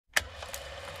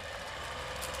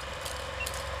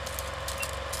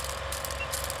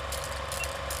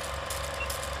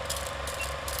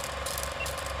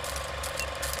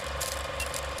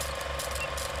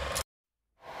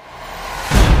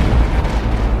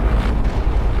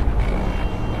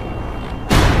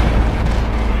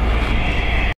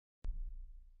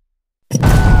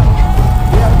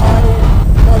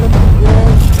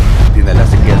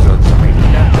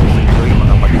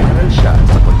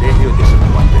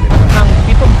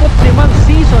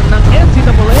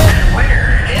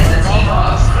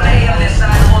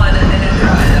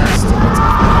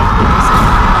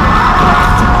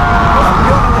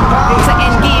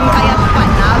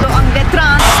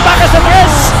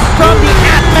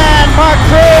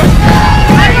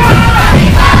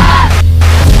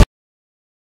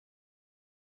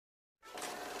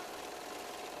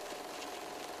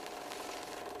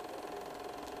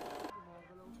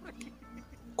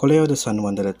Colegio de San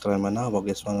Juan de Letran Manaoag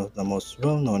is one of the most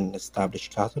well-known and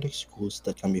established Catholic schools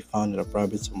that can be found in the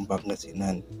province of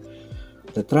Pangasinan.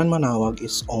 Letran Manaoag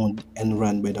is owned and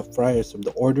run by the friars of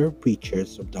the Order of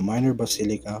Preachers of the Minor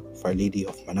Basilica of Our Lady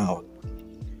of Manaoag.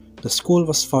 The school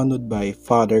was founded by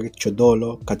Father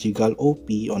Chodolo Kajigal OP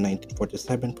on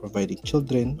 1947, providing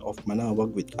children of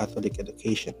Manaoag with Catholic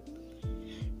education.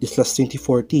 This last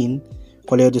 2014,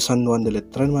 Colegio de San Juan de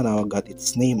Letran Manaoag got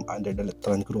its name under the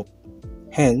Letran Group.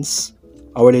 Hence,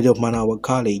 Our Lady of Manaoag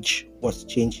College was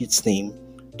changed its name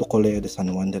to Colegio de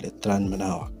San Juan de Letran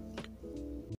Manaoag.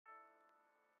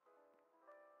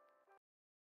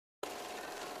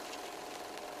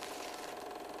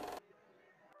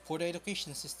 For the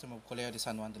education system of Colegio de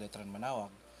San Juan de Letran Manaoag,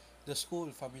 the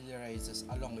school familiarizes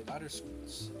along with other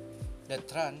schools.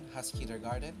 Letran has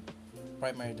kindergarten,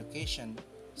 primary education,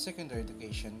 secondary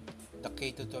education, the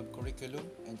K-12 curriculum,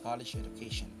 and college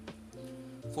education.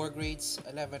 For grades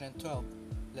 11 and 12,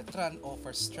 Letran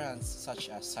offers strands such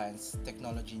as science,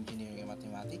 technology, engineering, and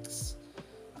mathematics,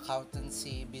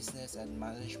 accountancy, business and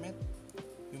management,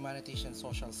 humanities and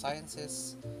social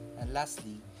sciences, and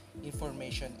lastly,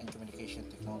 information and communication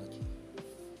technology.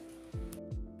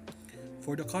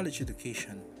 For the college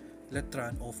education,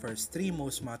 Letran offers three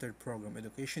most mattered program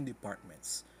education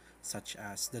departments, such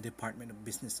as the Department of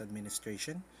Business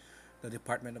Administration, the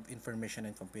Department of Information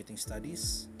and Computing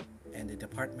Studies, and the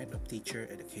Department of Teacher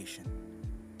Education.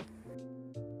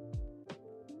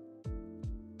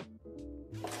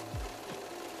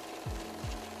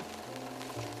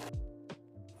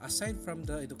 Aside from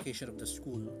the education of the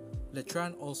school,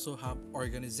 Letran also have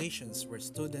organizations where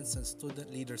students and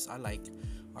student leaders alike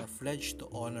are pledged to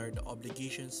honor the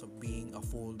obligations of being a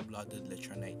full-blooded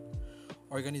Letranite.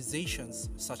 Organizations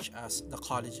such as the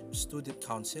College Student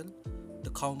Council,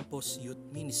 the Campus Youth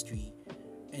Ministry,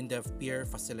 and the Peer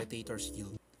Facilitators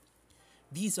Guild.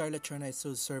 These are Letranites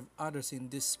who serve others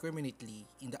indiscriminately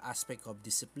in the aspect of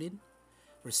discipline,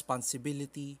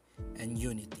 responsibility, and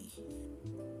unity.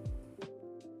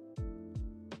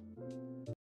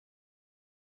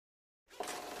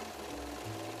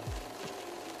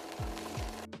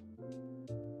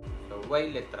 So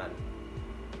why Letran?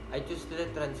 I chose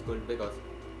Letran School because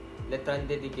Letran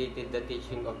dedicated the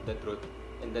teaching of the truth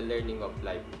and the learning of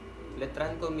life.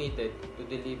 Letran committed to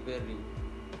delivering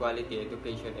quality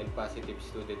education and positive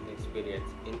student experience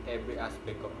in every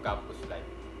aspect of campus life.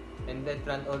 And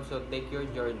Letran also take your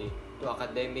journey to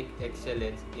academic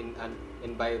excellence in an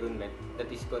environment that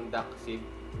is conducive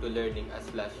to learning as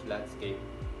lush landscape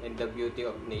and the beauty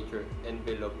of nature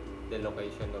envelop the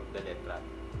location of the Letran.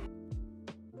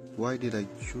 Why did I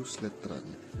choose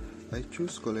Letran? I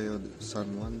chose Colegio San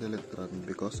Juan de Letran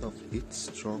because of its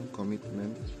strong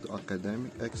commitment to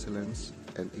academic excellence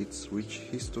and its rich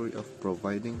history of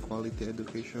providing quality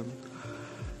education.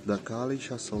 The college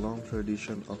has a long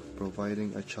tradition of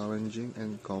providing a challenging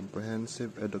and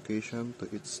comprehensive education to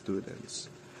its students.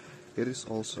 It is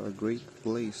also a great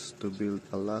place to build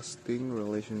a lasting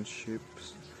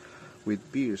relationships with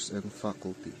peers and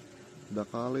faculty. The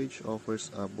college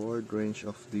offers a broad range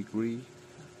of degree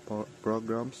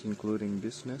programs including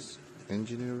business,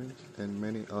 engineering, and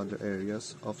many other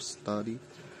areas of study,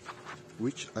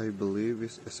 which I believe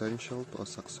is essential to a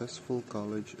successful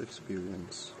college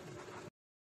experience.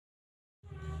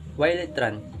 Why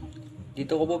Letran?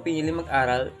 Dito ko po pinili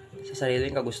mag-aral sa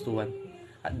sariling kagustuhan.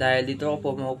 At dahil dito ko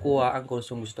po makukuha ang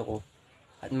kursong gusto ko.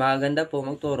 At magaganda po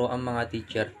magturo ang mga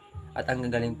teacher at ang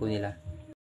gagaling po nila.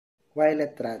 Why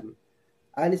Letran?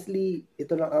 Honestly,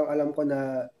 ito lang ang alam ko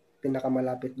na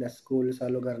pinakamalapit na school sa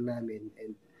lugar namin.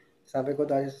 And sabi ko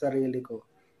dahil sa sarili ko,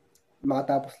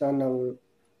 makatapos lang ng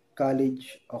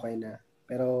college, okay na.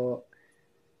 Pero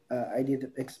I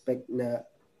didn't expect na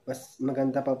mas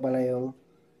maganda pa pala yung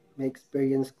may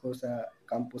experience ko sa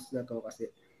campus na to kasi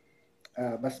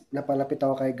mas napalapit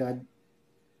ako kay God,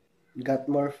 got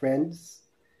more friends,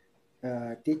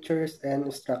 teachers and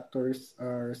instructors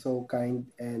are so kind,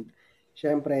 and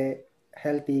syempre,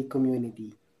 healthy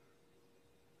community.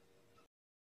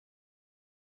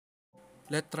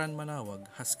 Letran Manaoag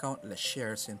has countless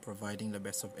shares in providing the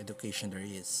best of education there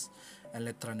is, and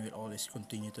Letran will always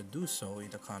continue to do so in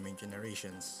the coming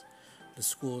generations. The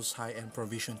school's high-end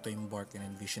provision to embark and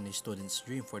envision a student's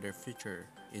dream for their future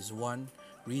is one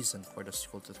reason for the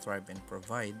school to thrive and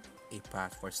provide a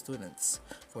path for students,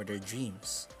 for their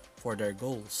dreams, for their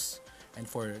goals, and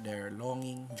for their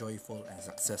longing, joyful, and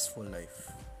successful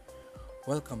life.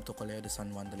 Welcome to Colegio de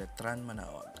San Juan de Letran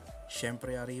Manaoag.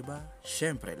 Siyempre arriba,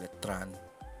 siyempre Letran.